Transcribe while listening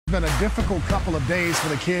Been a difficult couple of days for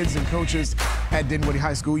the kids and coaches at Dinwiddie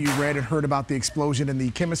High School. You read and heard about the explosion in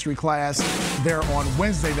the chemistry class there on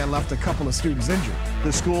Wednesday that left a couple of students injured.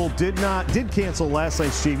 The school did cancel last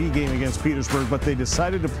night's JV game against Petersburg, but they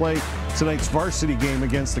decided to play tonight's varsity game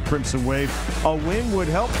against the Crimson Wave. A win would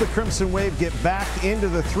help the Crimson Wave get back into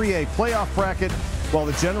the 3A playoff bracket, while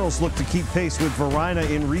the Generals look to keep pace with Varina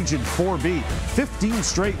in Region 4B. 15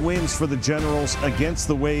 straight wins for the Generals against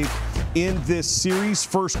the Wave in this series.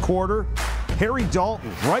 First quarter, Harry Dalton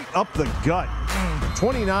right up the gut.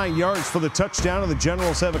 29 yards for the touchdown, and the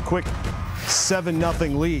Generals have a quick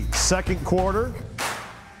 7-0 lead. Second quarter,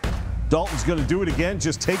 Dalton's going to do it again,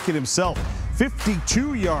 just take it himself.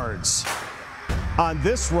 52 yards on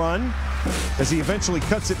this run as he eventually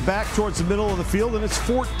cuts it back towards the middle of the field, and it's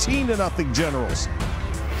 14-0 Generals.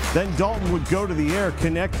 Then Dalton would go to the air,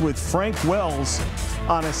 connect with Frank Wells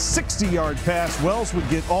on a 60-yard pass. Wells would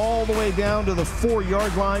get all the way down to the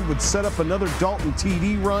 4-yard line, would set up another Dalton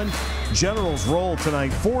TD run. Generals roll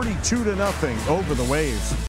tonight 42-0 over the Wave.